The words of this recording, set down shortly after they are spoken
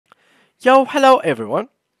Yo, hello everyone.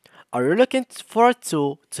 Are you looking for a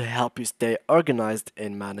tool to help you stay organized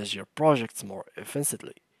and manage your projects more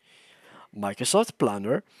efficiently? Microsoft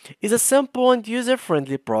Planner is a simple and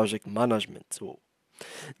user-friendly project management tool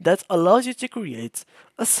that allows you to create,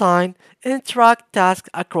 assign, and track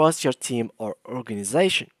tasks across your team or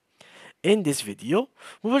organization. In this video,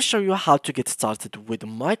 we will show you how to get started with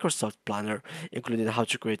Microsoft Planner, including how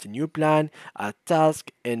to create a new plan, add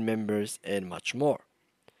tasks, and members, and much more.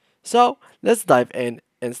 So let's dive in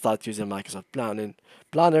and start using Microsoft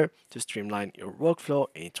Planner to streamline your workflow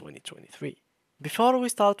in 2023. Before we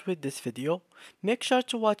start with this video, make sure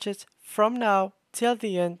to watch it from now till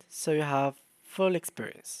the end so you have full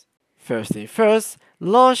experience. First thing first,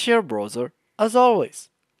 launch your browser as always.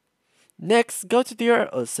 Next, go to the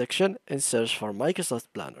URL section and search for Microsoft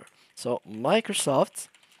Planner. So Microsoft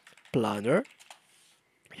Planner,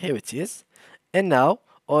 here it is. And now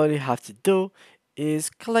all you have to do is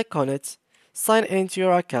click on it, sign into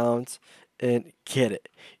your account, and get it.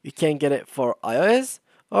 You can get it for iOS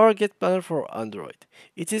or get Planner for Android.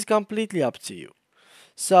 It is completely up to you.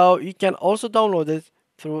 So you can also download it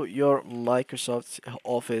through your Microsoft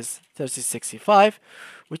Office 365,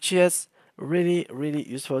 which is really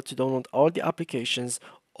useful to download all the applications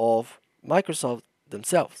of Microsoft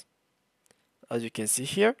themselves. As you can see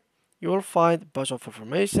here, you will find a bunch of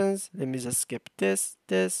informations. Let me just skip this,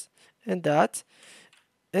 and that.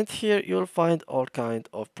 And here you'll find all kind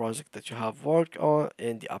of projects that you have worked on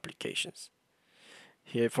in the applications.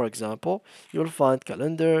 Here, for example, you'll find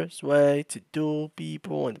calendar, sway, to do,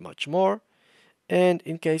 people, and much more. And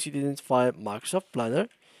in case you didn't find Microsoft Planner,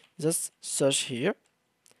 just search here.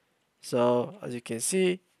 So as you can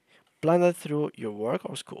see, Planner through your work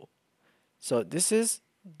or school. So this is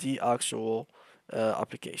the actual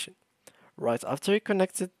application. Right after you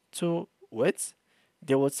connect it to it,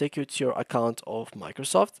 they will take you to your account of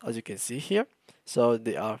Microsoft, as you can see here. So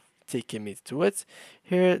they are taking me to it.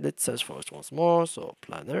 Here, let's search for it once more. So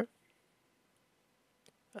Planner,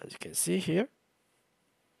 as you can see here.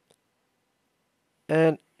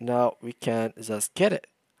 And now we can just get it.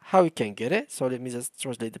 How we can get it? So let me just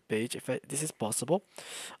translate the page if this is possible.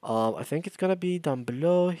 I think it's gonna be down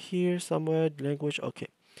below here somewhere. The language. Okay,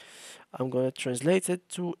 I'm gonna translate it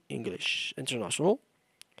to English International.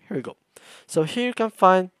 Here we go. So here you can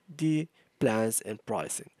find the plans and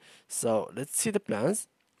pricing. So let's see the plans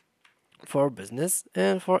for business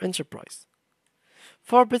and for enterprise.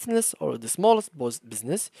 For business or the smallest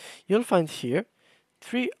business, you'll find here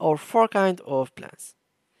three or four kind of plans.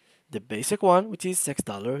 The basic one, which is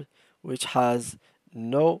 $6, which has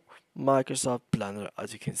no Microsoft Planner,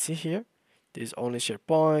 as you can see here. There's only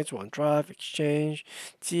SharePoint, OneDrive, Exchange,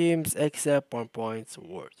 Teams, Excel, PowerPoint,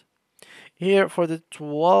 Word. Here for the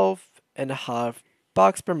 12.5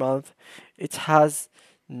 bucks per month, it has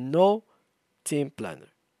no team planner.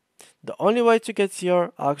 The only way to get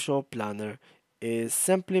your actual planner is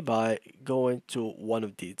simply by going to one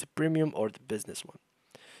of these, the premium or the business one.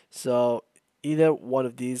 So either one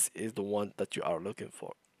of these is the one that you are looking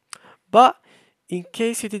for. But in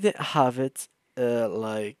case you didn't have it,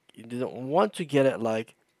 like you didn't want to get it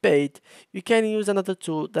like paid, you can use another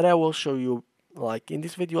tool that I will show you like in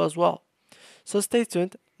this video as well. So stay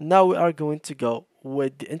tuned. Now we are going to go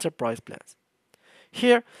with the enterprise plans.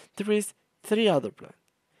 Here there is three other plans: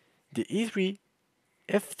 the E3,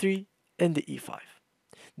 F3, and the E5.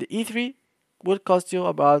 The E3 will cost you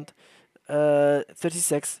about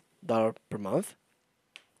 $36 per month.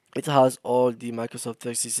 It has all the Microsoft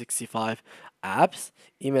 365 apps,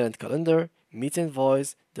 email and calendar, meet and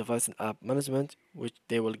voice, device and app management, which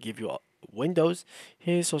they will give you Windows.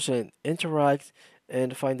 Here, social and interact,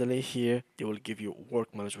 and finally here they will give you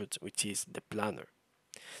work management, which is the planner.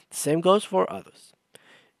 The same goes for others.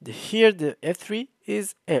 Here the F3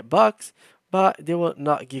 is $8, but they will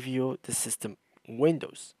not give you the system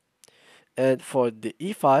Windows. And for the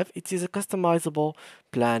E5, it is a customizable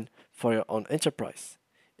plan for your own enterprise.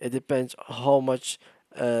 It depends how much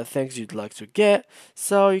things you'd like to get.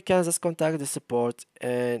 So you can just contact the support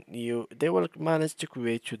and they will manage to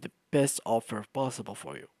create you the best offer possible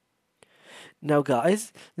for you. Now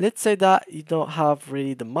guys, let's say that you don't have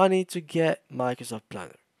really the money to get Microsoft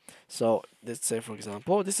Planner. So let's say for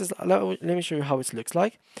example, this is let me show you how it looks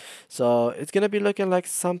like. So it's gonna be looking like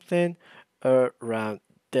something around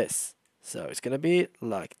this. So it's gonna be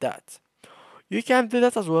like that. You can do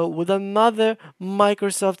that as well with another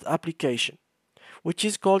Microsoft application, which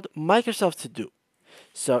is called Microsoft To Do.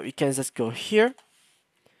 So you can just go here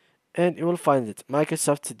and you will find it,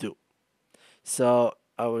 Microsoft To Do. So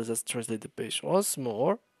I will just translate the page once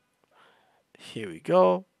more. Here we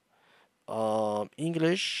go.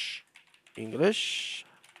 English.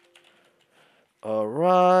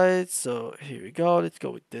 Alright, so here we go. Let's go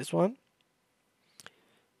with this one.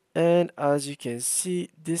 And as you can see,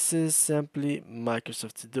 this is simply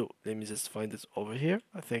Microsoft To Do. Let me just find this over here.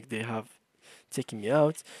 I think they have taken me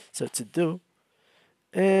out. So To Do,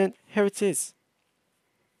 and here it is.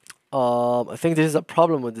 I think there is a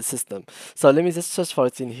problem with the system. So let me just search for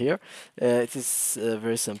it in here. It is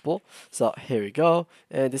very simple. So here we go.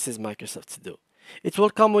 And this is Microsoft To Do. It will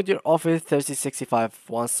come with your Office 365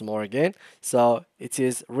 once more again. So it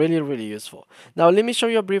is really, really useful. Now let me show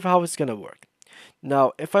you a brief how it's gonna work.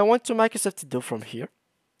 Now, if I want to Microsoft To Do from here,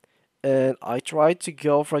 and I try to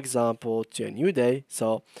go, for example, to a new day.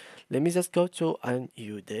 So let me just go to a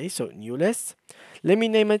new day. So new list. Let me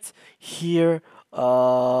name it here,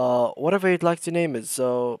 whatever you'd like to name it.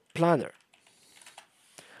 So planner.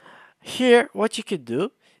 Here, what you could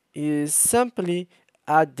do is simply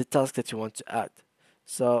add the task that you want to add.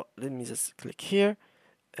 So let me just click here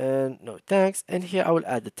and no thanks, and here I will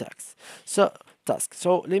add the text. So task.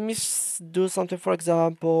 So let me do something, for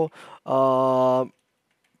example,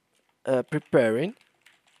 preparing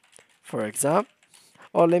for exam,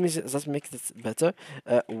 or let me just make this better.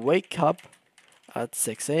 Wake up at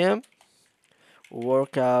 6 a.m.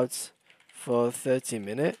 Workout for 30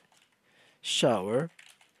 minutes. Shower.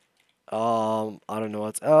 I don't know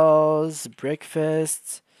what else.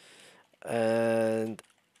 Breakfast, and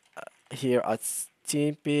here at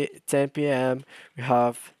 10 p.m. we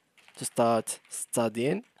have to start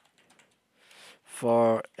studying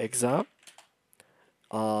for exam.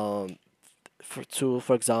 For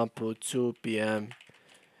example, 2 p.m.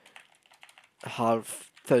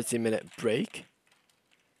 have 30-minute break.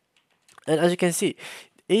 And as you can see,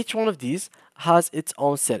 each one of these has its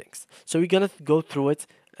own settings. So we're gonna go through it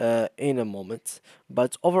in a moment,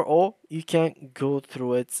 but overall you can go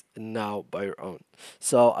through it now by your own.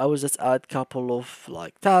 So I will just add couple of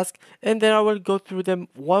like tasks, and then I will go through them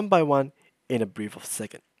one by one in a brief of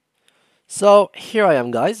second. So here I am,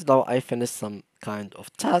 guys. Now I finished some kind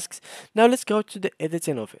of tasks. Now let's go to the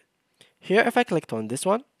editing of it. Here, if I clicked on this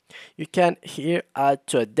one, you can here add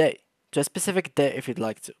to a day, to a specific day if you'd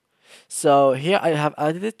like to. So here I have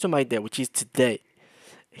added it to my day, which is today.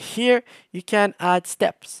 Here you can add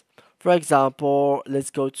steps. For example, let's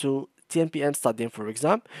go to 10 p.m. studying for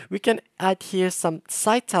exam. We can add here some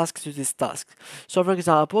side tasks to this task. So for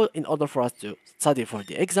example, in order for us to study for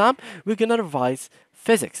the exam, we're gonna revise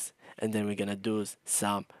physics, and then we're gonna do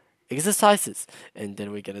some exercises, and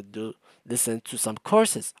then we're gonna do listen to some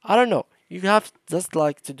courses. I don't know. You have just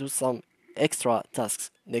like to do some extra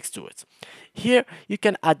tasks next to it. Here you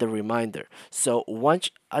can add a reminder. So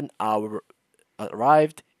once an hour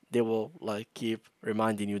arrived, they will like keep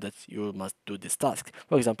reminding you that you must do this task.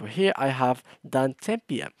 For example, here I have done 10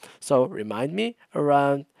 p.m. So remind me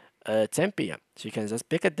around 10 p.m. So you can just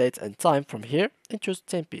pick a date and time from here and choose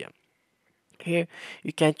 10 p.m. Here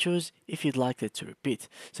you can choose if you'd like it to repeat.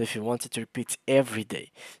 So if you want it to repeat every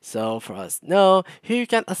day. So for us, no, here you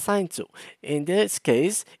can assign to. In this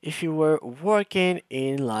case, if you were working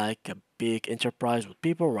in like a big enterprise with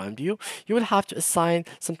people around you, you will have to assign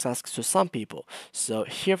some tasks to some people. So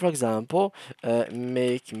here, for example,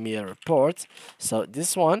 make me a report. So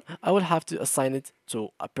this one, I will have to assign it to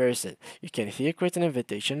a person. You can here create an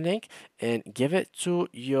invitation link and give it to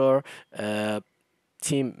your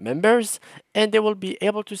team members, and they will be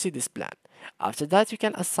able to see this plan. After that, you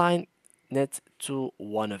can assign it to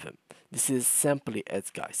one of them. This is simply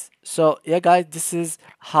it, guys. So yeah, guys, this is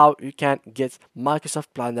how you can get Microsoft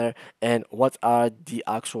Planner and what are the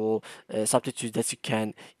actual substitutes that you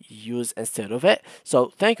can use instead of it.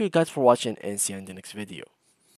 So thank you guys for watching, and see you in the next video.